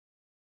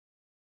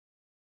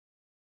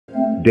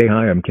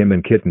Daehyum Kim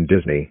and Kitten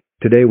Disney.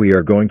 Today we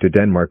are going to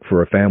Denmark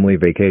for a family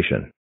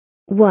vacation.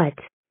 What?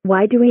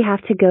 Why do we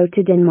have to go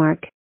to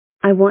Denmark?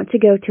 I want to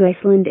go to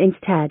Iceland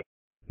instead.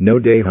 No,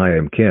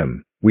 Daehyum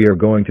Kim, we are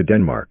going to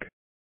Denmark.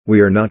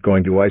 We are not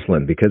going to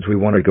Iceland because we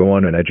want to go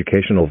on an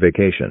educational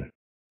vacation.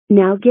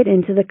 Now get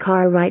into the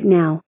car right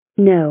now.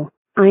 No,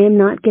 I am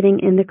not getting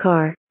in the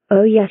car.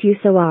 Oh yes you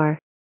so are.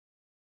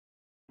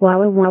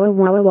 Walla walla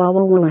walla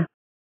walla walla.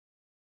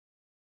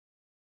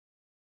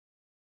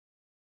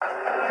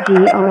 I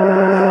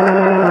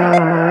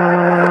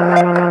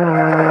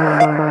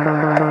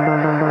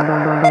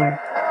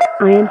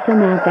am so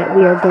mad that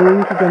we are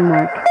going to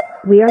Denmark.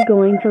 We are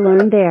going to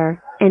learn there,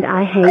 and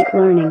I hate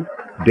learning.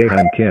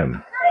 Daehyum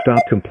Kim,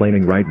 stop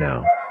complaining right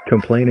now.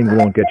 Complaining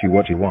won't get you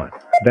what you want.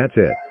 That's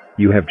it.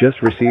 You have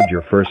just received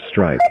your first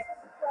strike.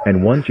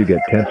 And once you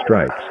get 10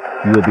 strikes,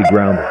 you will be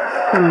grounded.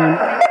 Fine.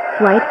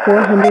 Flight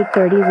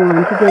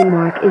 431 to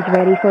Denmark is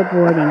ready for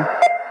boarding.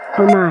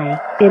 Oh my,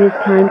 it is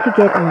time to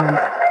get on.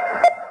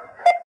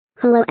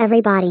 Hello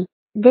everybody.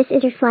 This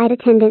is your flight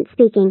attendant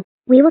speaking.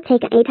 We will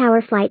take an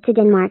 8-hour flight to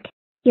Denmark.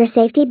 Your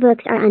safety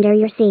books are under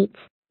your seats.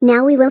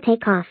 Now we will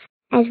take off.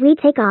 As we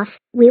take off,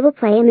 we will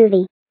play a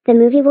movie. The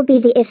movie will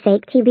be the If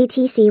Fake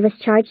TBTC was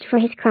charged for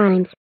his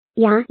crimes.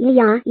 Yeah.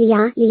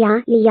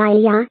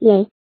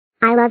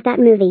 I love that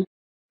movie.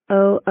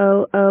 Oh.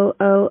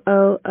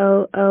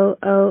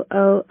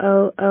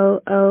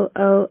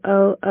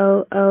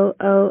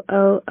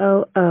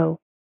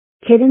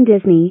 Kid and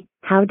Disney,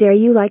 how dare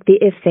you like the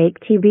If Fake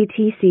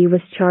TBTC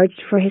was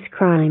charged for his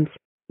crimes.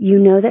 You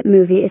know that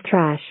movie is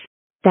trash.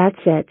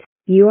 That's it,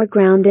 you are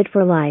grounded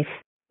for life.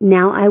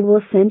 Now I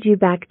will send you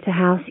back to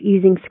house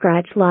using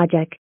Scratch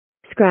Logic.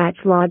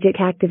 Scratch Logic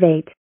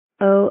activate.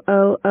 Oh.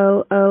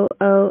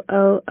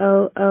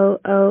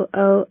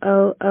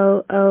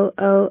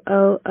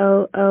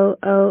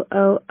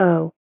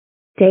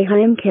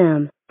 Daehyum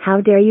Kim,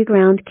 how dare you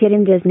ground Kid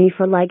and Disney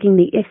for liking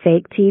the If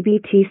Fake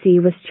TBTC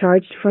was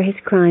charged for his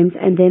crimes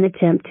and then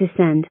attempt to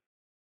send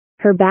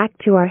her back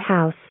to our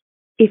house.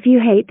 If you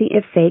hate the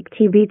If Fake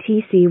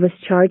TBTC was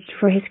charged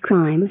for his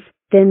crimes,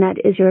 then that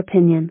is your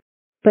opinion.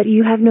 But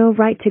you have no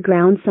right to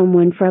ground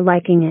someone for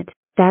liking it.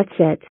 That's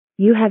it,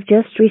 you have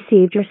just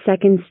received your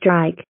second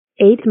strike.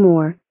 8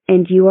 more,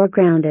 and you are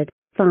grounded.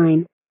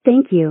 Fine,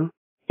 thank you.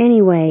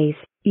 Anyways,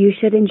 you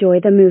should enjoy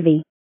the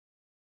movie.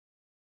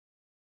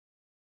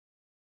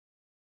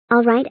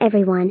 Alright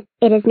everyone,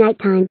 it is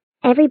nighttime.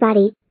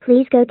 Everybody,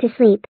 please go to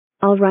sleep.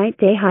 Alright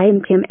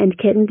Daehyum Kim and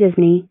Kitten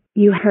Disney,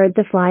 you heard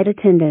the flight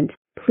attendant.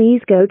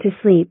 Please go to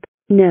sleep.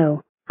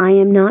 No, I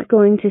am not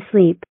going to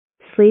sleep.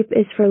 Sleep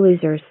is for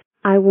losers.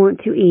 I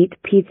want to eat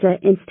pizza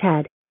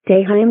instead.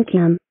 Daehyum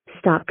Kim,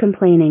 stop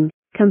complaining.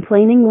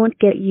 Complaining won't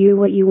get you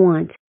what you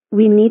want.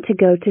 We need to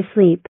go to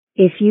sleep.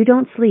 If you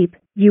don't sleep,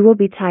 you will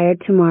be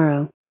tired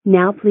tomorrow.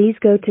 Now please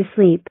go to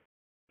sleep.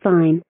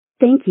 Fine,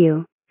 thank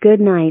you. Good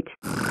night.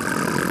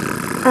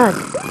 Ugh,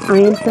 I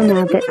am so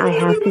mad that I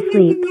have to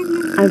sleep.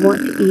 I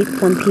want to eat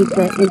some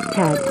pizza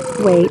instead.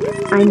 Wait,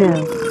 I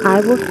know.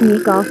 I will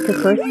sneak off to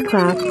first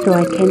class so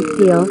I can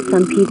steal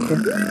some pizza.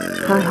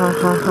 Ha ha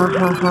ha ha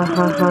ha ha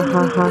ha ha ha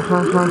ha ha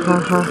ha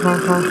ha ha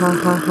ha ha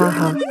ha ha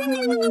ha.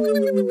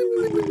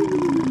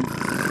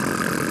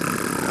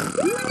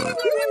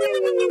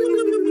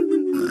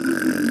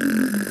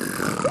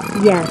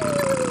 Yes,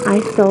 I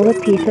stole a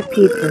piece of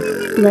pizza.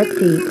 Let's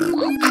eat.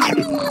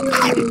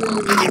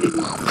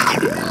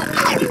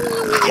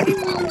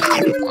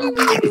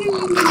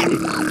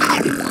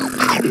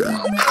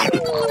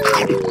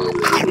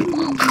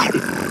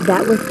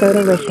 That was so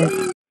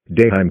delicious.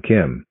 Daehyum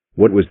Kim,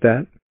 what was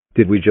that?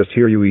 Did we just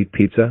hear you eat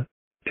pizza?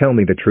 Tell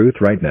me the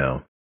truth right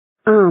now.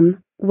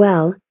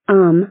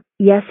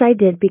 Yes I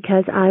did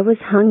because I was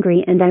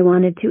hungry and I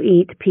wanted to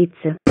eat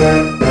pizza.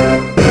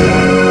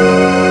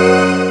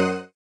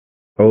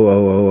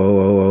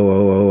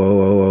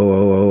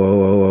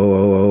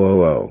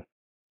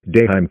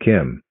 Daehyum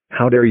Kim,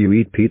 how dare you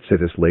eat pizza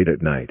this late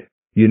at night?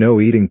 You know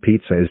eating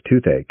pizza is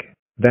toothache.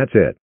 That's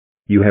it.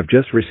 You have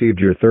just received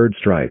your third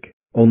strike.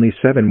 Only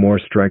 7 more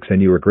strikes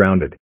and you are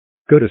grounded.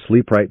 Go to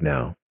sleep right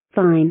now.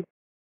 Fine.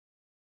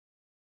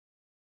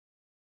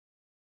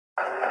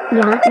 We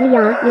are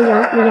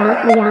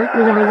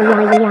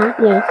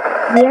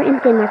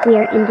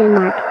in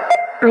Denmark.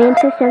 I am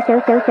so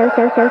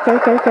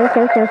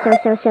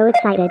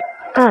excited.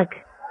 Ugh,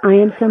 I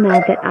am so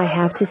mad that I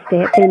have to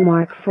stay at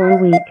Denmark for a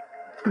week.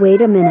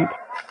 Wait a minute.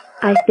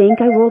 I think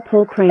I will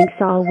pull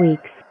pranks all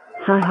weeks.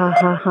 Ha ha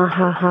ha ha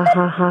ha ha ha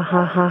ha ha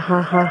ha ha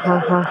ha ha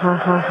ha ha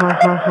ha ha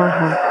ha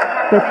ha.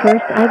 But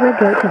first I will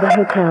go to the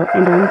hotel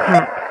and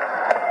unpack.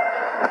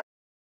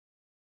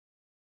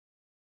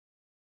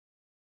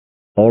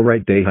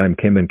 Alright Daehyum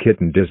Kim and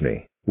Kitten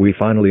Disney, we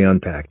finally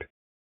unpacked.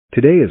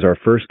 Today is our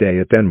first day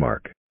at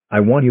Denmark. I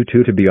want you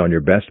two to be on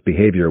your best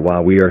behavior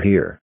while we are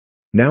here.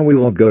 Now we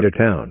will go to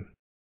town.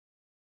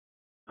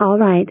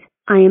 Alright,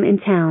 I am in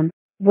town.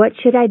 What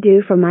should I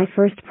do for my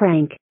first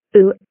prank?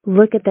 Ooh,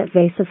 look at that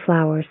vase of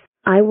flowers.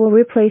 I will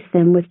replace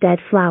them with dead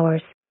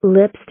flowers.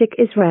 Lipstick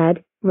is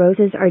red,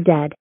 roses are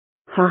dead.